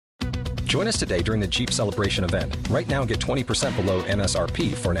Join us today during the Jeep Celebration event. Right now, get 20% below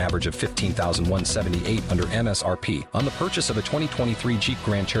MSRP for an average of $15,178 under MSRP on the purchase of a 2023 Jeep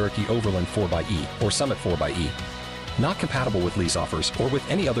Grand Cherokee Overland 4xE or Summit 4xE. Not compatible with lease offers or with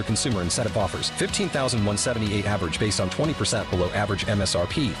any other consumer incentive offers. $15,178 average based on 20% below average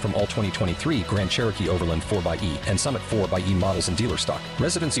MSRP from all 2023 Grand Cherokee Overland 4xE and Summit 4xE models in dealer stock.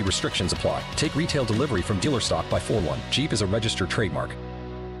 Residency restrictions apply. Take retail delivery from dealer stock by 4/1. Jeep is a registered trademark.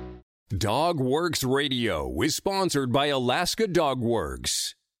 DogWorks Radio is sponsored by Alaska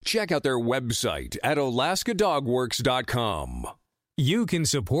Dogworks. Check out their website at alaskadogworks.com. You can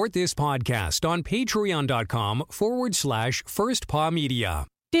support this podcast on patreon.com/firstpawmedia.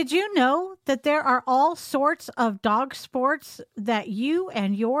 Did you know that there are all sorts of dog sports that you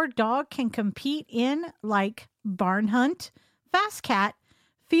and your dog can compete in, like barn hunt, fast cat,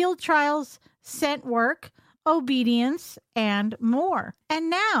 field trials, scent work, obedience, and more? And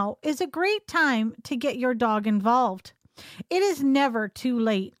now is a great time to get your dog involved. It is never too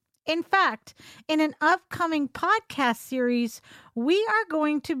late. In fact, in an upcoming podcast series, we are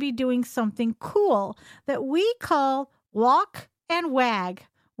going to be doing something cool that we call Walk and Wag,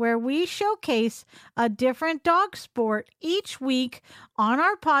 where we showcase a different dog sport each week on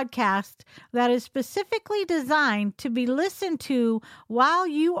our podcast that is specifically designed to be listened to while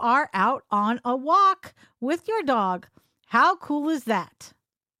you are out on a walk with your dog. How cool is that?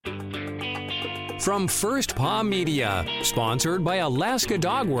 From First Paw Media, sponsored by Alaska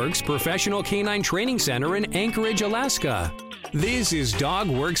Dogworks Professional Canine Training Center in Anchorage, Alaska. This is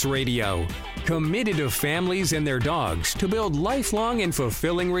DogWorks Radio, committed to families and their dogs to build lifelong and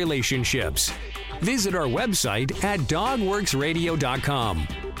fulfilling relationships. Visit our website at dogworksradio.com.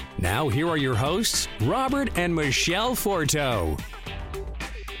 Now here are your hosts, Robert and Michelle Forto.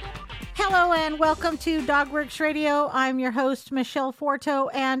 Hello and welcome to DogWorks Radio. I'm your host, Michelle Forto,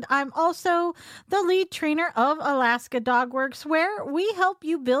 and I'm also the lead trainer of Alaska Dogworks, where we help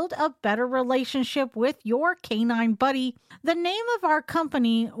you build a better relationship with your canine buddy. The name of our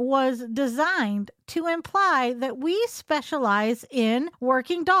company was designed to imply that we specialize in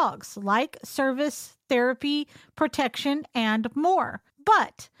working dogs, like service, therapy, protection, and more.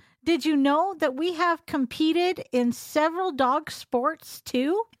 But did you know that we have competed in several dog sports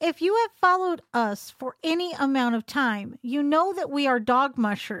too? If you have followed us for any amount of time, you know that we are dog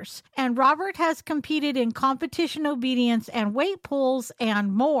mushers, and Robert has competed in competition obedience and weight pulls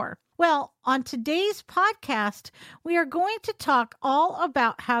and more. Well, on today's podcast, we are going to talk all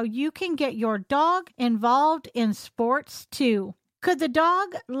about how you can get your dog involved in sports too. Could the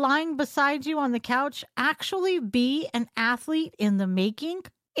dog lying beside you on the couch actually be an athlete in the making?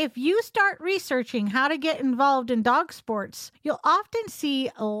 If you start researching how to get involved in dog sports, you'll often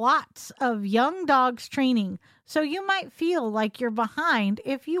see lots of young dogs training, so you might feel like you're behind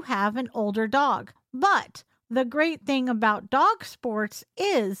if you have an older dog. But the great thing about dog sports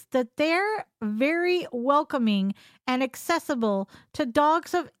is that they're very welcoming and accessible to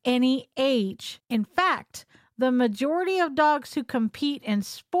dogs of any age. In fact, the majority of dogs who compete in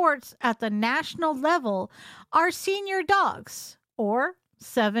sports at the national level are senior dogs, or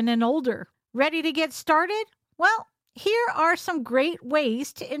 7 and older. Ready to get started? Well, here are some great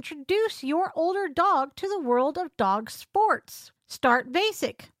ways to introduce your older dog to the world of dog sports. Start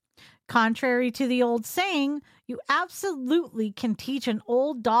basic. Contrary to the old saying, you absolutely can teach an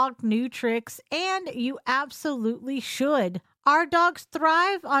old dog new tricks, and you absolutely should. Our dogs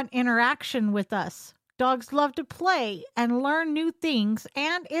thrive on interaction with us. Dogs love to play and learn new things,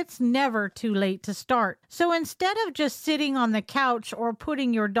 and it's never too late to start. So instead of just sitting on the couch or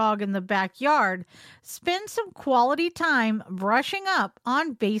putting your dog in the backyard, spend some quality time brushing up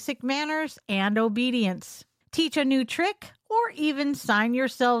on basic manners and obedience. Teach a new trick, or even sign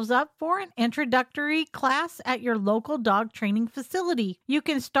yourselves up for an introductory class at your local dog training facility. You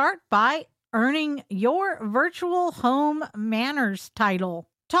can start by earning your virtual home manners title.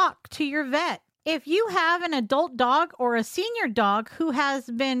 Talk to your vet. If you have an adult dog or a senior dog who has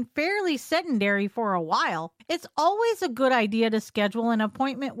been fairly sedentary for a while, it's always a good idea to schedule an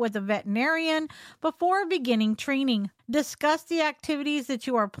appointment with a veterinarian before beginning training. Discuss the activities that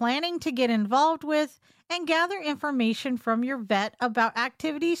you are planning to get involved with and gather information from your vet about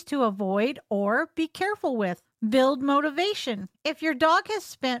activities to avoid or be careful with. Build motivation. If your dog has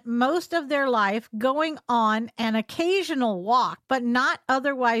spent most of their life going on an occasional walk, but not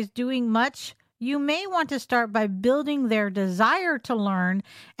otherwise doing much, you may want to start by building their desire to learn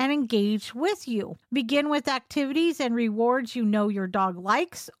and engage with you. Begin with activities and rewards you know your dog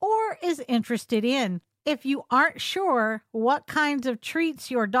likes or is interested in. If you aren't sure what kinds of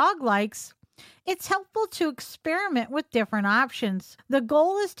treats your dog likes, It's helpful to experiment with different options. The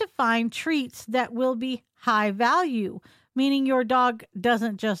goal is to find treats that will be high value, meaning your dog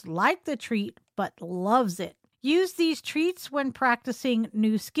doesn't just like the treat, but loves it. Use these treats when practicing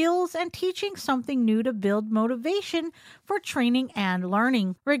new skills and teaching something new to build motivation for training and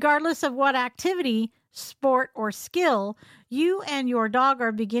learning. Regardless of what activity, sport, or skill you and your dog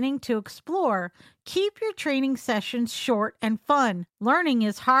are beginning to explore, keep your training sessions short and fun. Learning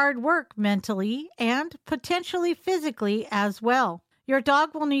is hard work mentally and potentially physically as well. Your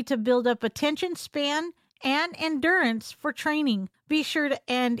dog will need to build up attention span and endurance for training. Be sure to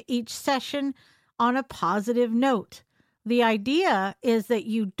end each session on a positive note. The idea is that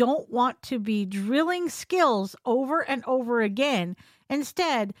you don't want to be drilling skills over and over again.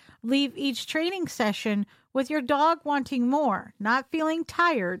 Instead, leave each training session with your dog wanting more, not feeling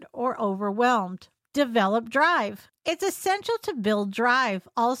tired or overwhelmed. Develop drive. It's essential to build drive,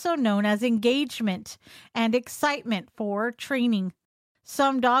 also known as engagement and excitement for training.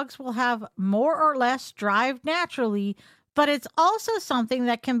 Some dogs will have more or less drive naturally, but it's also something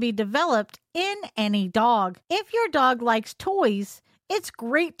that can be developed in any dog. If your dog likes toys, it's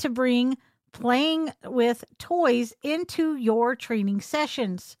great to bring playing with toys into your training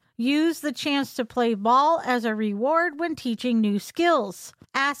sessions. Use the chance to play ball as a reward when teaching new skills.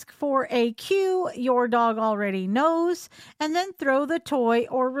 Ask for a cue your dog already knows, and then throw the toy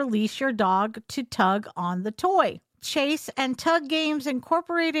or release your dog to tug on the toy. Chase and tug games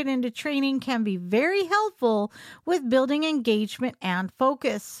incorporated into training can be very helpful with building engagement and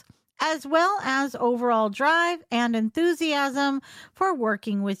focus, as well as overall drive and enthusiasm for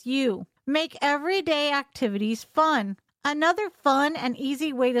working with you. Make everyday activities fun. Another fun and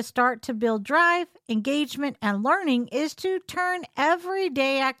easy way to start to build drive, engagement, and learning is to turn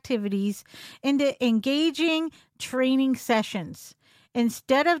everyday activities into engaging training sessions.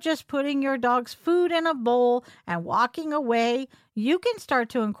 Instead of just putting your dog's food in a bowl and walking away, you can start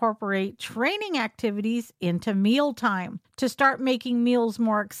to incorporate training activities into mealtime. To start making meals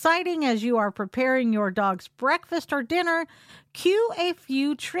more exciting as you are preparing your dog's breakfast or dinner, cue a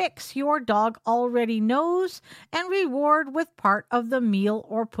few tricks your dog already knows and reward with part of the meal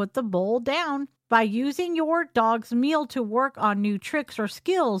or put the bowl down. By using your dog's meal to work on new tricks or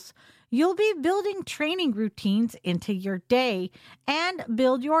skills, you'll be building training routines into your day and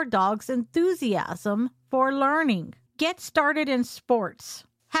build your dog's enthusiasm for learning. Get started in sports.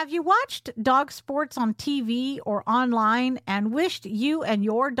 Have you watched dog sports on TV or online and wished you and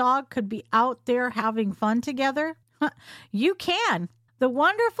your dog could be out there having fun together? You can. The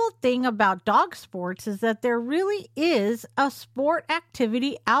wonderful thing about dog sports is that there really is a sport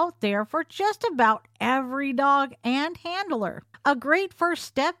activity out there for just about every dog and handler. A great first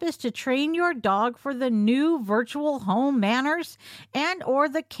step is to train your dog for the new virtual home manners and or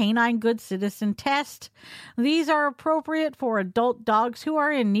the Canine Good Citizen test. These are appropriate for adult dogs who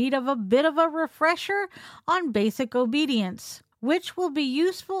are in need of a bit of a refresher on basic obedience, which will be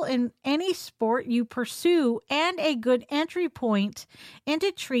useful in any sport you pursue and a good entry point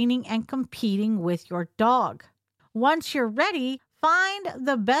into training and competing with your dog. Once you're ready, find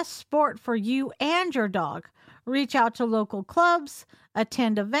the best sport for you and your dog. Reach out to local clubs,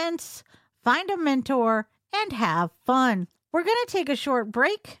 attend events, find a mentor, and have fun. We're going to take a short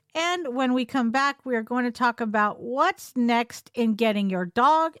break, and when we come back, we are going to talk about what's next in getting your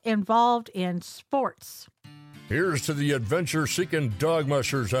dog involved in sports. Here's to the adventure-seeking dog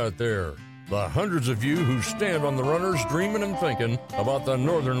mushers out there. The hundreds of you who stand on the runners dreaming and thinking about the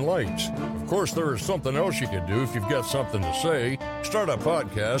Northern Lights. Of course, there is something else you can do if you've got something to say. Start a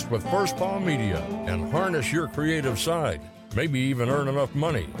podcast with First Paw Media and harness your creative side. Maybe even earn enough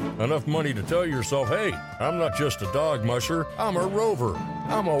money to tell yourself, hey, I'm not just a dog musher, I'm a rover,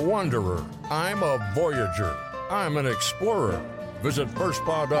 I'm a wanderer, I'm a voyager, I'm an explorer. Visit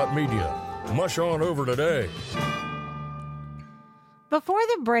firstpaw.media. Mush on over today. Before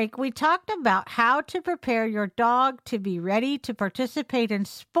the break, we talked about how to prepare your dog to be ready to participate in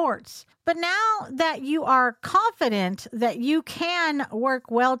sports. But now that you are confident that you can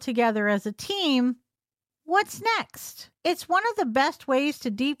work well together as a team, what's next? It's one of the best ways to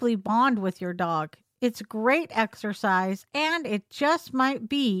deeply bond with your dog. It's great exercise, and it just might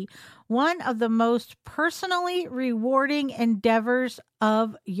be one of the most personally rewarding endeavors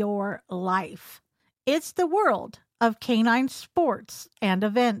of your life. It's the world of canine sports and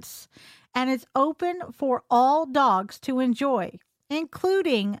events, and it's open for all dogs to enjoy.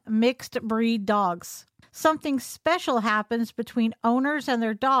 including mixed breed dogs. Something special happens between owners and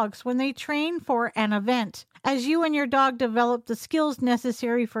their dogs when they train for an event. As you and your dog develop the skills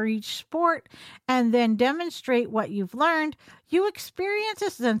necessary for each sport and then demonstrate what you've learned, you experience a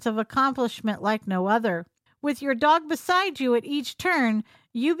sense of accomplishment like no other. With your dog beside you at each turn,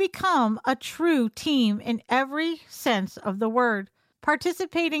 you become a true team in every sense of the word.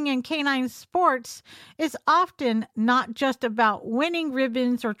 Participating in canine sports is often not just about winning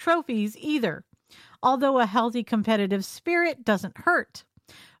ribbons or trophies either, although a healthy competitive spirit doesn't hurt.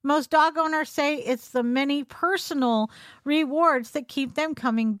 Most dog owners say it's the many personal rewards that keep them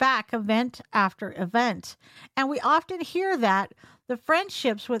coming back event after event. And we often hear that the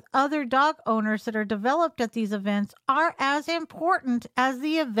friendships with other dog owners that are developed at these events are as important as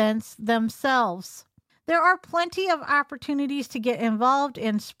the events themselves. There are plenty of opportunities to get involved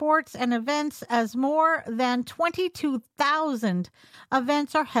in sports and events, as more than 22,000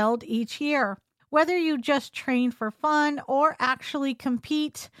 events are held each year. Whether you just train for fun or actually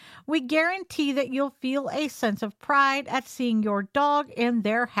compete, we guarantee that you'll feel a sense of pride at seeing your dog in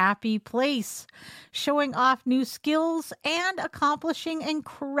their happy place, showing off new skills and accomplishing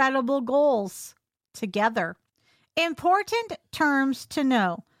incredible goals together. Important terms to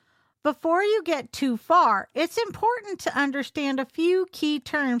know. Before you get too far, it's important to understand a few key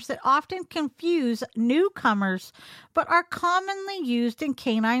terms that often confuse newcomers but are commonly used in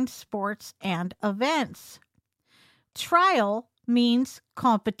canine sports and events. Trial means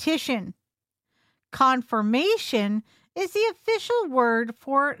competition. Conformation is the official word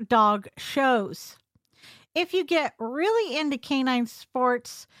for dog shows. If you get really into canine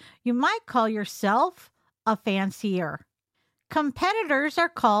sports, you might call yourself a fancier. Competitors are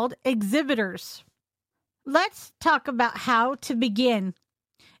called exhibitors. Let's talk about how to begin.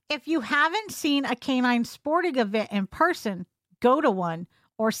 If you haven't seen a canine sporting event in person, go to one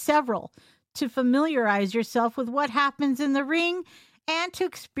or several to familiarize yourself with what happens in the ring and to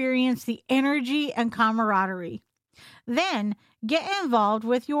experience the energy and camaraderie. Then get involved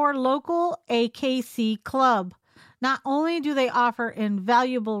with your local AKC club. Not only do they offer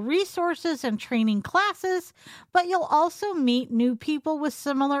invaluable resources and training classes, but you'll also meet new people with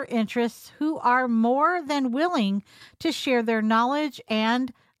similar interests who are more than willing to share their knowledge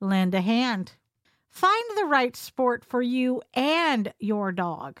and lend a hand. Find the right sport for you and your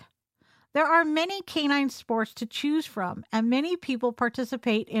dog. There are many canine sports to choose from, and many people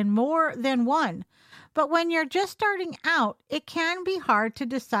participate in more than one. But when you're just starting out, it can be hard to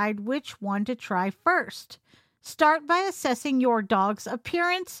decide which one to try first. Start by assessing your dog's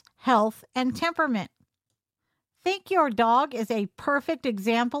appearance, health, and temperament. Think your dog is a perfect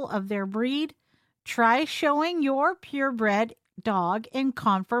example of their breed? Try showing your purebred dog in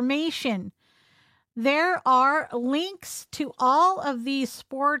conformation. There are links to all of these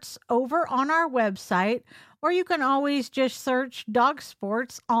sports over on our website, or you can always just search dog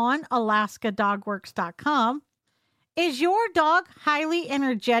sports on AlaskaDogWorks.com. Is your dog highly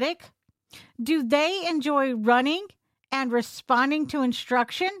energetic? Do they enjoy running and responding to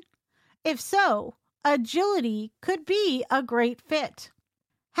instruction? If so, agility could be a great fit.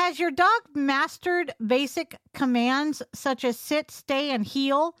 Has your dog mastered basic commands such as sit, stay, and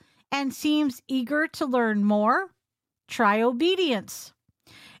heel and seems eager to learn more? Try obedience.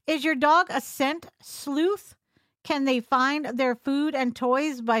 Is your dog a scent sleuth? Can they find their food and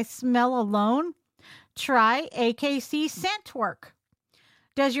toys by smell alone? Try AKC scent work.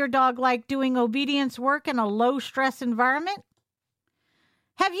 Does your dog like doing obedience work in a low-stress environment?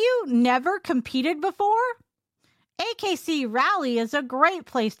 Have you never competed before? AKC Rally is a great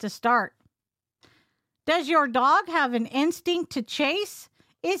place to start. Does your dog have an instinct to chase?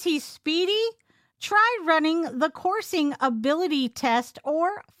 Is he speedy? Try running the coursing ability test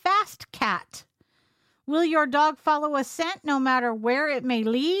or Fast Cat. Will your dog follow a scent no matter where it may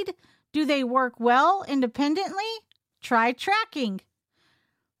lead? Do they work well independently? Try tracking.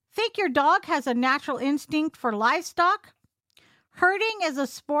 Think your dog has a natural instinct for livestock? Herding is a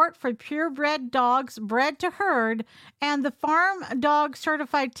sport for purebred dogs bred to herd, and the Farm Dog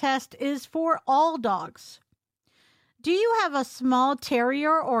Certified Test is for all dogs. Do you have a small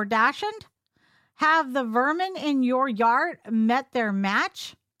terrier or dachshund? Have the vermin in your yard met their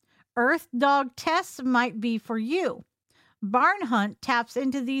match? Earth dog tests might be for you. Barn Hunt taps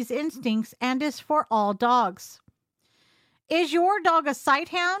into these instincts and is for all dogs. Is your dog a sight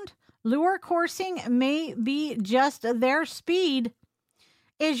hound? Lure coursing may be just their speed.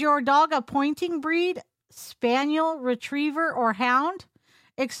 Is your dog a pointing breed? Spaniel, retriever, or hound?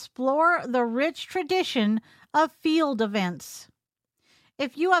 Explore the rich tradition of field events.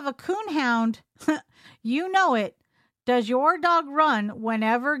 If you have a coonhound, you know it. Does your dog run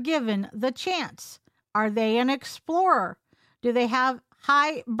whenever given the chance? Are they an explorer? Do they have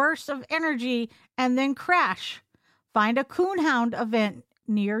high bursts of energy and then crash? Find a coonhound event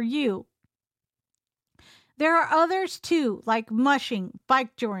near you. There are others too, like mushing,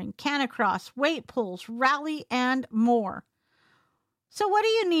 bike touring, canicross, weight pulls, rally, and more. So what do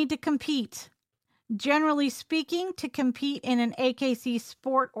you need to compete? Generally speaking, to compete in an AKC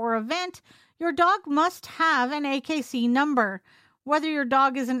sport or event, your dog must have an AKC number. Whether your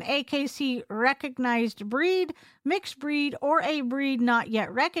dog is an AKC recognized breed, mixed breed, or a breed not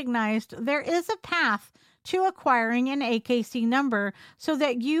yet recognized, there is a path to acquiring an AKC number so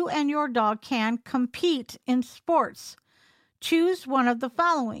that you and your dog can compete in sports. Choose one of the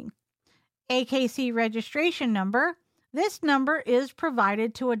following. AKC registration number. This number is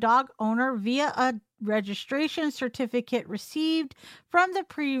provided to a dog owner via a registration certificate received from the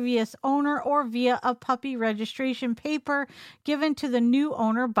previous owner or via a puppy registration paper given to the new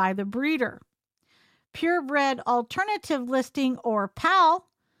owner by the breeder. Purebred alternative listing or PAL.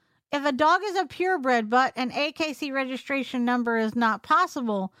 If a dog is a purebred but an AKC registration number is not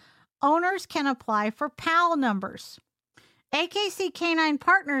possible, owners can apply for PAL numbers. AKC Canine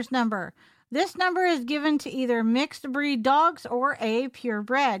Partners number. This number is given to either mixed breed dogs or a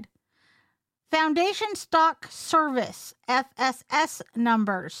purebred. Foundation Stock Service, FSS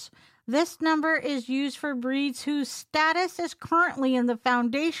numbers. This number is used for breeds whose status is currently in the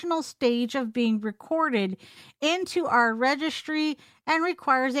foundational stage of being recorded into our registry and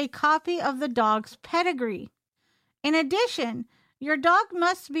requires a copy of the dog's pedigree. In addition, your dog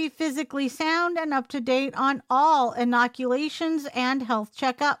must be physically sound and up to date on all inoculations and health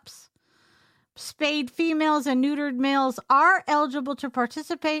checkups. Spayed females and neutered males are eligible to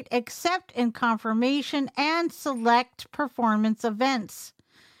participate except in conformation and select performance events.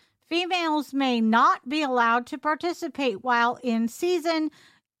 Females may not be allowed to participate while in season,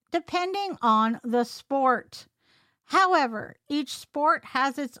 depending on the sport. However, each sport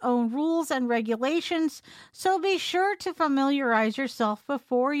has its own rules and regulations, so be sure to familiarize yourself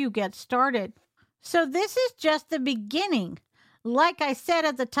before you get started. So this is just the beginning. Like I said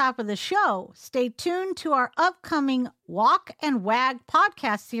at the top of the show, stay tuned to our upcoming Walk and Wag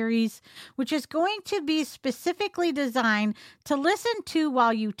podcast series, which is going to be specifically designed to listen to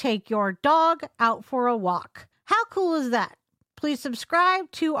while you take your dog out for a walk. How cool is that? Please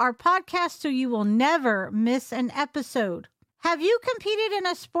subscribe to our podcast so you will never miss an episode. Have you competed in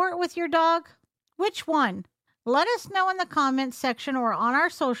a sport with your dog? Which one? Let us know in the comments section or on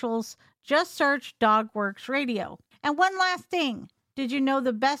our socials. Just search DogWorks Radio. And one last thing, did you know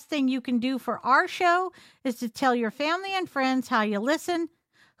the best thing you can do for our show is to tell your family and friends how you listen?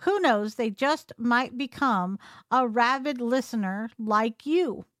 Who knows, they just might become a rabid listener like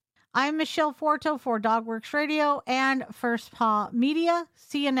you. I'm Michelle Forto for DogWorks Radio and First Paw Media.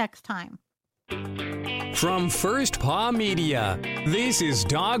 See you next time. From First Paw Media, this is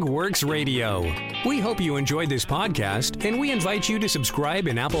DogWorks Radio. We hope you enjoyed this podcast, and we invite you to subscribe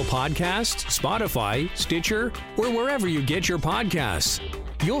in Apple Podcasts, Spotify, Stitcher, or wherever you get your podcasts.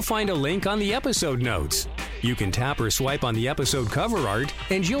 You'll find a link on the episode notes. You can tap or swipe on the episode cover art,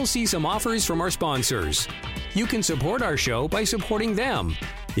 and you'll see some offers from our sponsors. You can support our show by supporting them.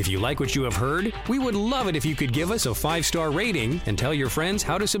 If you like what you have heard, we would love it if you could give us a 5-star rating and tell your friends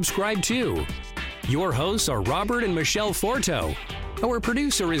how to subscribe too. Your hosts are Robert and Michelle Forto. Our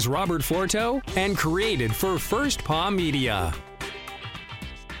producer is Robert Forto and created for First Paw Media.